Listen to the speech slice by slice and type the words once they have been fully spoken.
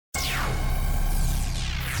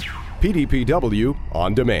PDPW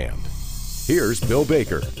On Demand. Here's Bill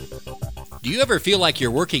Baker. Do you ever feel like you're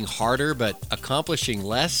working harder but accomplishing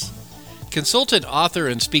less? Consultant, author,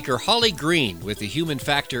 and speaker Holly Green with the Human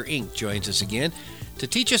Factor Inc. joins us again to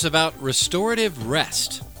teach us about restorative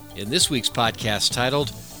rest in this week's podcast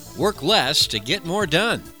titled, Work Less to Get More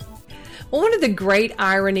Done. Well, one of the great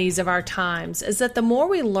ironies of our times is that the more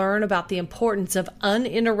we learn about the importance of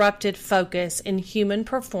uninterrupted focus in human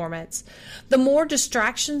performance, the more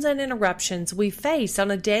distractions and interruptions we face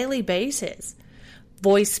on a daily basis.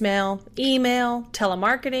 Voicemail, email,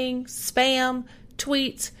 telemarketing, spam,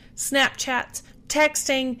 tweets, Snapchats,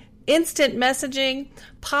 texting, instant messaging,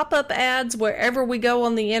 pop-up ads wherever we go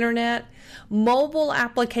on the internet, mobile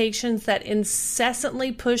applications that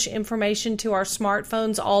incessantly push information to our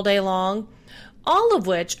smartphones all day long, all of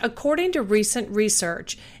which, according to recent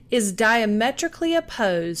research, is diametrically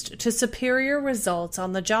opposed to superior results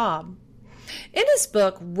on the job. In his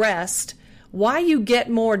book, Rest, Why You Get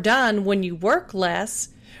More Done When You Work Less,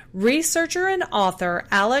 researcher and author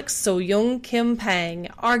Alex So-Young Kim Pang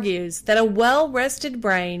argues that a well-rested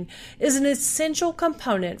brain is an essential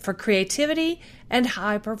component for creativity and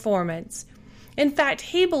high performance. In fact,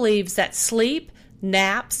 he believes that sleep,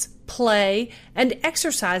 naps, play, and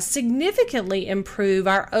exercise significantly improve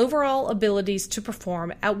our overall abilities to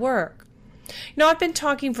perform at work. I've been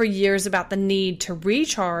talking for years about the need to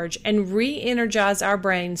recharge and re-energize our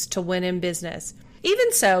brains to win in business.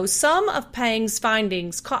 Even so, some of Pang's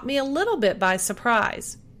findings caught me a little bit by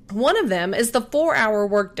surprise. One of them is the 4-hour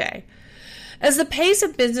workday. As the pace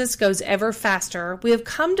of business goes ever faster, we have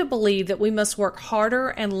come to believe that we must work harder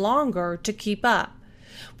and longer to keep up.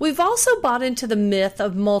 We've also bought into the myth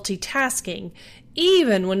of multitasking,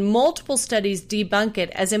 even when multiple studies debunk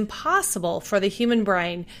it as impossible for the human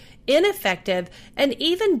brain, ineffective, and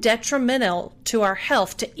even detrimental to our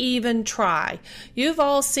health to even try. You've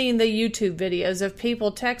all seen the YouTube videos of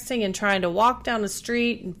people texting and trying to walk down the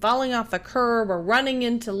street and falling off a curb or running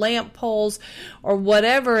into lamp poles or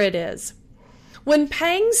whatever it is. When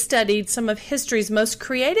Pang studied some of history's most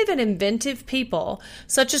creative and inventive people,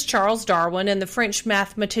 such as Charles Darwin and the French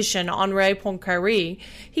mathematician Henri Poincaré,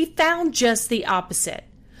 he found just the opposite.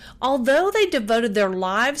 Although they devoted their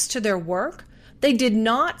lives to their work, they did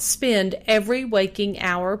not spend every waking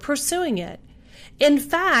hour pursuing it. In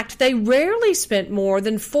fact, they rarely spent more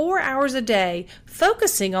than 4 hours a day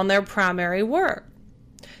focusing on their primary work.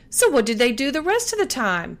 So what did they do the rest of the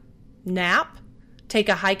time? Nap, take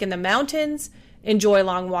a hike in the mountains, enjoy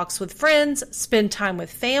long walks with friends, spend time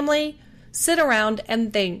with family, sit around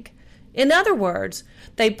and think. In other words,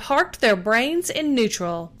 they parked their brains in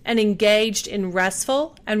neutral and engaged in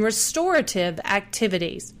restful and restorative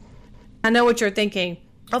activities. I know what you're thinking.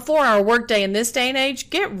 A 4-hour workday in this day and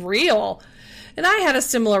age? Get real. And I had a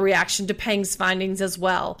similar reaction to Pang's findings as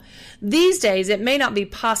well. These days, it may not be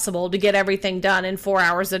possible to get everything done in 4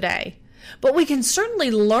 hours a day. But we can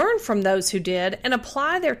certainly learn from those who did and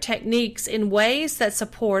apply their techniques in ways that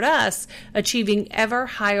support us achieving ever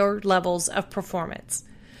higher levels of performance.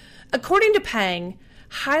 According to Pang,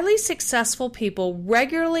 highly successful people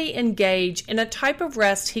regularly engage in a type of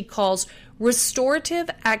rest he calls restorative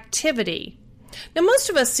activity. Now, most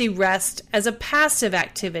of us see rest as a passive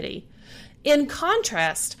activity. In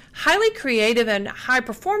contrast, highly creative and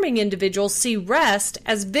high-performing individuals see rest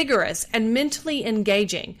as vigorous and mentally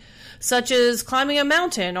engaging, such as climbing a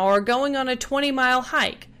mountain or going on a 20-mile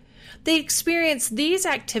hike. They experience these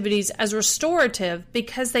activities as restorative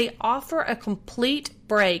because they offer a complete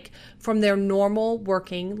break from their normal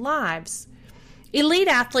working lives. Elite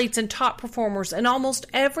athletes and top performers in almost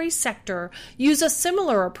every sector use a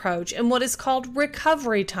similar approach in what is called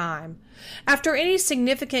recovery time. After any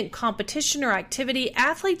significant competition or activity,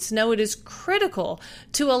 athletes know it is critical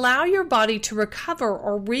to allow your body to recover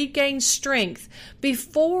or regain strength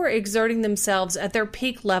before exerting themselves at their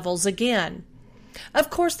peak levels again. Of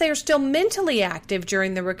course, they are still mentally active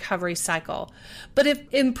during the recovery cycle, but if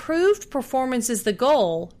improved performance is the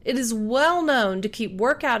goal, it is well known to keep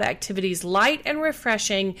workout activities light and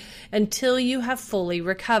refreshing until you have fully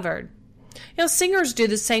recovered. Singers do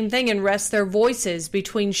the same thing and rest their voices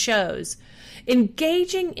between shows.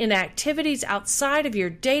 Engaging in activities outside of your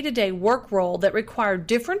day-to-day work role that require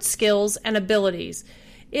different skills and abilities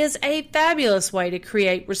is a fabulous way to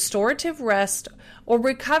create restorative rest or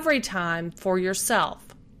recovery time for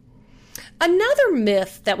yourself. Another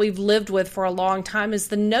myth that we've lived with for a long time is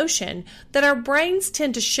the notion that our brains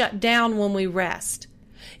tend to shut down when we rest.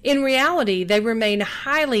 In reality, they remain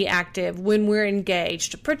highly active when we're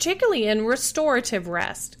engaged, particularly in restorative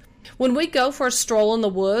rest. When we go for a stroll in the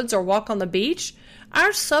woods or walk on the beach,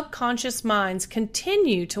 our subconscious minds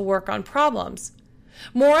continue to work on problems.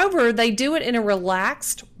 Moreover, they do it in a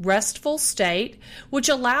relaxed, restful state, which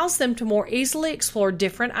allows them to more easily explore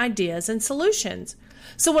different ideas and solutions.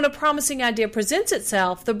 So when a promising idea presents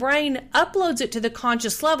itself, the brain uploads it to the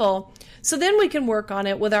conscious level, so then we can work on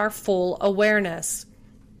it with our full awareness.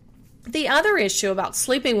 The other issue about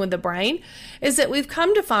sleeping with the brain is that we've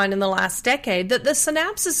come to find in the last decade that the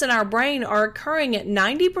synapses in our brain are occurring at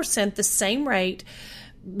 90% the same rate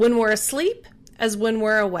when we're asleep as when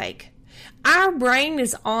we're awake. Our brain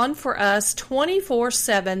is on for us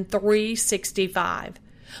 24/7, 365.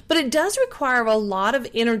 But it does require a lot of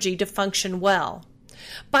energy to function well.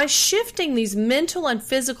 By shifting these mental and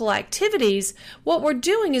physical activities, what we're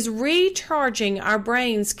doing is recharging our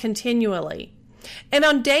brains continually. And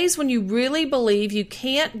on days when you really believe you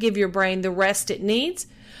can't give your brain the rest it needs,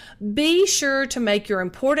 be sure to make your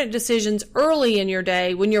important decisions early in your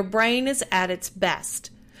day when your brain is at its best.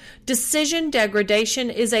 Decision degradation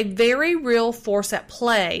is a very real force at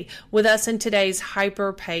play with us in today's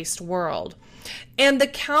hyper-paced world. And the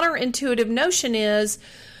counterintuitive notion is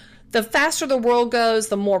the faster the world goes,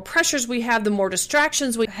 the more pressures we have, the more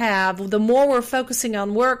distractions we have, the more we're focusing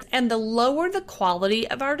on work, and the lower the quality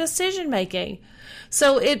of our decision making.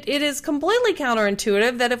 So it is completely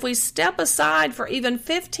counterintuitive that if we step aside for even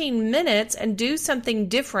 15 minutes and do something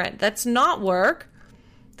different that's not work,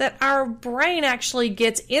 that our brain actually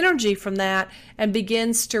gets energy from that and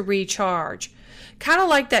begins to recharge. Kind of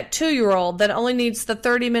like that 2-year-old that only needs the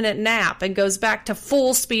 30-minute nap and goes back to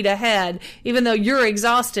full speed ahead, even though you're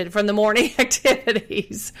exhausted from the morning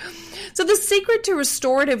activities. So the secret to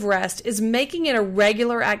restorative rest is making it a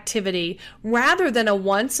regular activity rather than a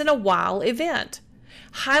once-in-a-while event.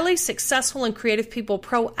 Highly successful and creative people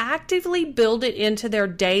proactively build it into their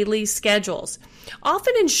daily schedules,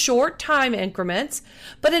 often in short time increments,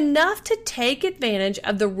 but enough to take advantage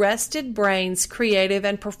of the rested brain's creative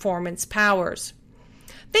and performance powers.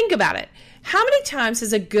 Think about it. How many times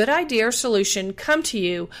has a good idea or solution come to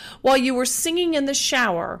you while you were singing in the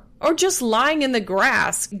shower or just lying in the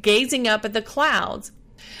grass, gazing up at the clouds?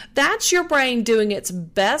 That's your brain doing its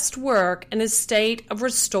best work in a state of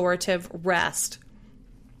restorative rest.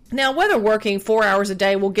 Now, whether working 4 hours a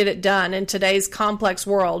day will get it done in today's complex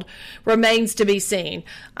world remains to be seen.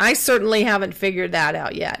 I certainly haven't figured that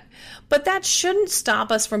out yet. But that shouldn't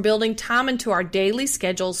stop us from building time into our daily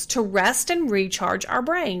schedules to rest and recharge our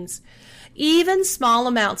brains. Even small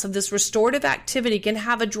amounts of this restorative activity can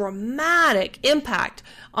have a dramatic impact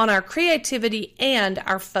on our creativity and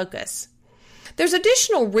our focus. There's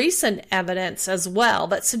additional recent evidence as well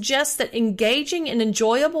that suggests that engaging in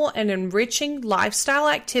enjoyable and enriching lifestyle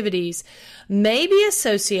activities may be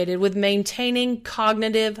associated with maintaining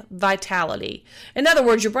cognitive vitality. In other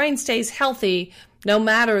words, your brain stays healthy no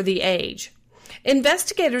matter the age.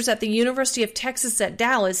 Investigators at the University of Texas at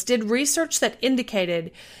Dallas did research that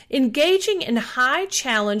indicated engaging in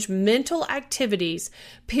high-challenge mental activities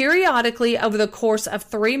periodically over the course of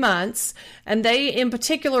 3 months, and they in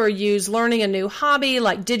particular used learning a new hobby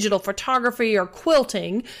like digital photography or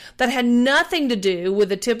quilting that had nothing to do with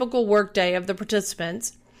the typical workday of the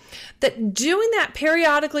participants, that doing that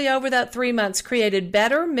periodically over that 3 months created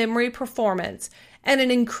better memory performance and an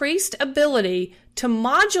increased ability to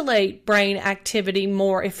modulate brain activity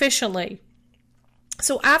more efficiently.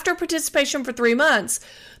 So after participation for 3 months,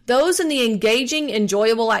 those in the engaging,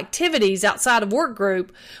 enjoyable activities outside of work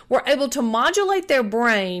group were able to modulate their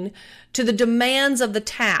brain to the demands of the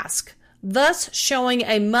task, thus showing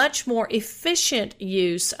a much more efficient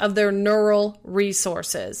use of their neural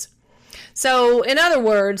resources. So, in other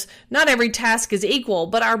words, not every task is equal,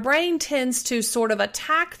 but our brain tends to sort of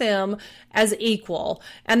attack them as equal,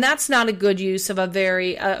 and that's not a good use of a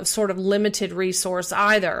very sort of limited resource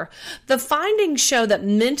either. The findings show that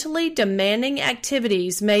mentally demanding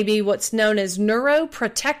activities may be what's known as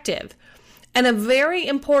neuroprotective, and a very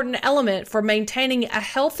important element for maintaining a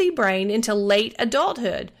healthy brain into late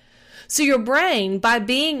adulthood. So your brain, by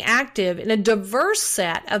being active in a diverse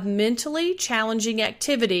set of mentally challenging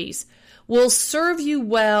activities, will serve you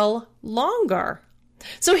well longer.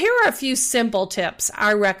 So here are a few simple tips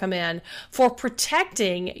I recommend for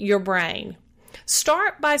protecting your brain.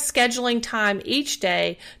 Start by scheduling time each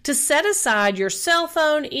day to set aside your cell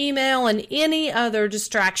phone, email, and any other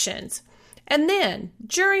distractions. And then,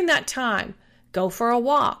 during that time, go for a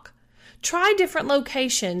walk. Try different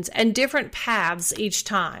locations and different paths each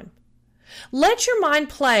time. Let your mind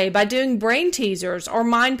play by doing brain teasers or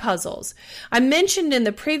mind puzzles. I mentioned in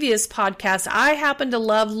the previous podcast, I happen to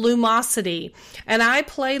love Lumosity, and I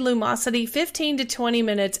play Lumosity 15 to 20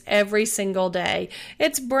 minutes every single day.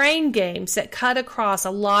 It's brain games that cut across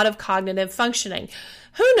a lot of cognitive functioning.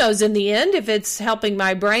 Who knows in the end if it's helping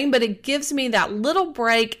my brain, but it gives me that little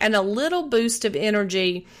break and a little boost of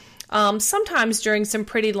energy, sometimes during some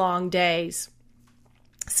pretty long days.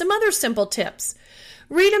 Some other simple tips.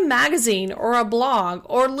 Read a magazine or a blog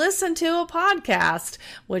or listen to a podcast,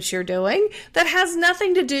 which you're doing, that has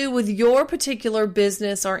nothing to do with your particular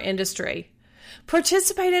business or industry.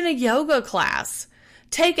 Participate in a yoga class.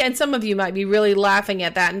 And some of you might be really laughing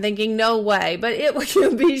at that and thinking, no way, but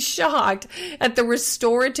you'll be shocked at the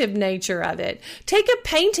restorative nature of it. Take a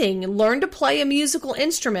painting and learn to play a musical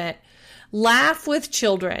instrument. Laugh with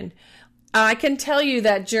children. I can tell you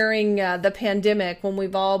that during the pandemic, when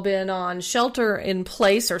we've all been on shelter in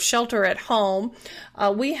place or shelter at home,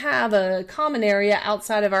 we have a common area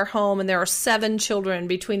outside of our home, and there are 7 children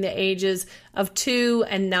between the ages of 2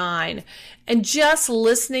 and 9. And just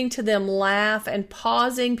listening to them laugh and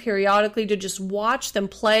pausing periodically to just watch them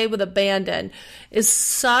play with abandon is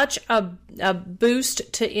such a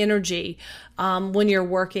boost to energy when you're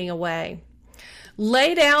working away.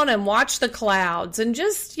 Lay down and watch the clouds and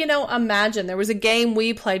just, imagine. There was a game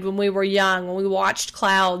we played when we were young, when we watched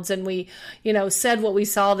clouds and we, said what we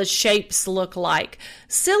saw the shapes look like.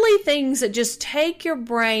 Silly things that just take your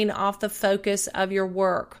brain off the focus of your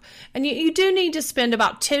work. And you do need to spend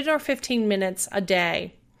about 10 or 15 minutes a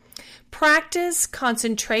day. Practice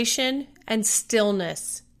concentration and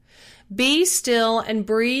stillness. Be still and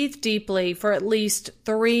breathe deeply for at least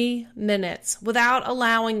 3 minutes without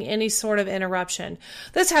allowing any sort of interruption.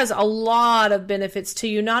 This has a lot of benefits to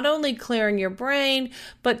you, not only clearing your brain,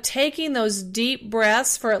 but taking those deep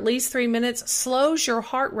breaths for at least 3 minutes slows your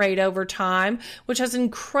heart rate over time, which has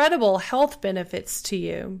incredible health benefits to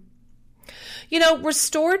you.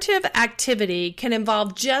 Restorative activity can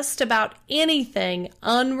involve just about anything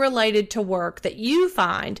unrelated to work that you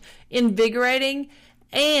find invigorating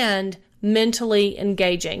and mentally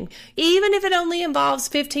engaging. Even if it only involves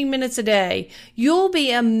 15 minutes a day, you'll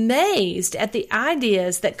be amazed at the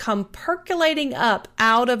ideas that come percolating up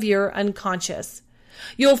out of your unconscious.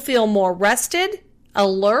 You'll feel more rested,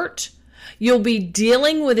 alert. You'll be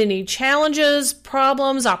dealing with any challenges,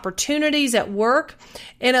 problems, opportunities at work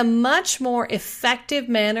in a much more effective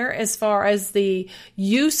manner as far as the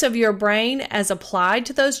use of your brain as applied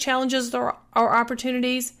to those challenges or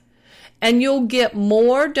opportunities. And you'll get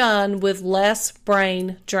more done with less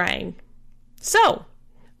brain drain. So,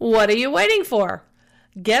 what are you waiting for?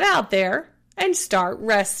 Get out there and start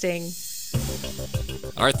resting.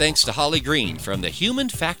 Our thanks to Holly Green from The Human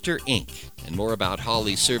Factor, Inc. And more about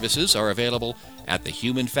Holly's services are available at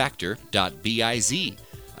thehumanfactor.biz.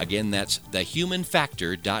 Again, that's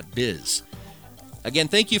thehumanfactor.biz. Again,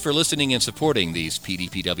 thank you for listening and supporting these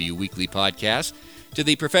PDPW Weekly podcasts. To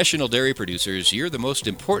the professional dairy producers, you're the most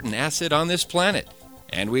important asset on this planet,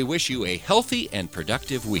 and we wish you a healthy and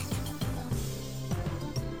productive week.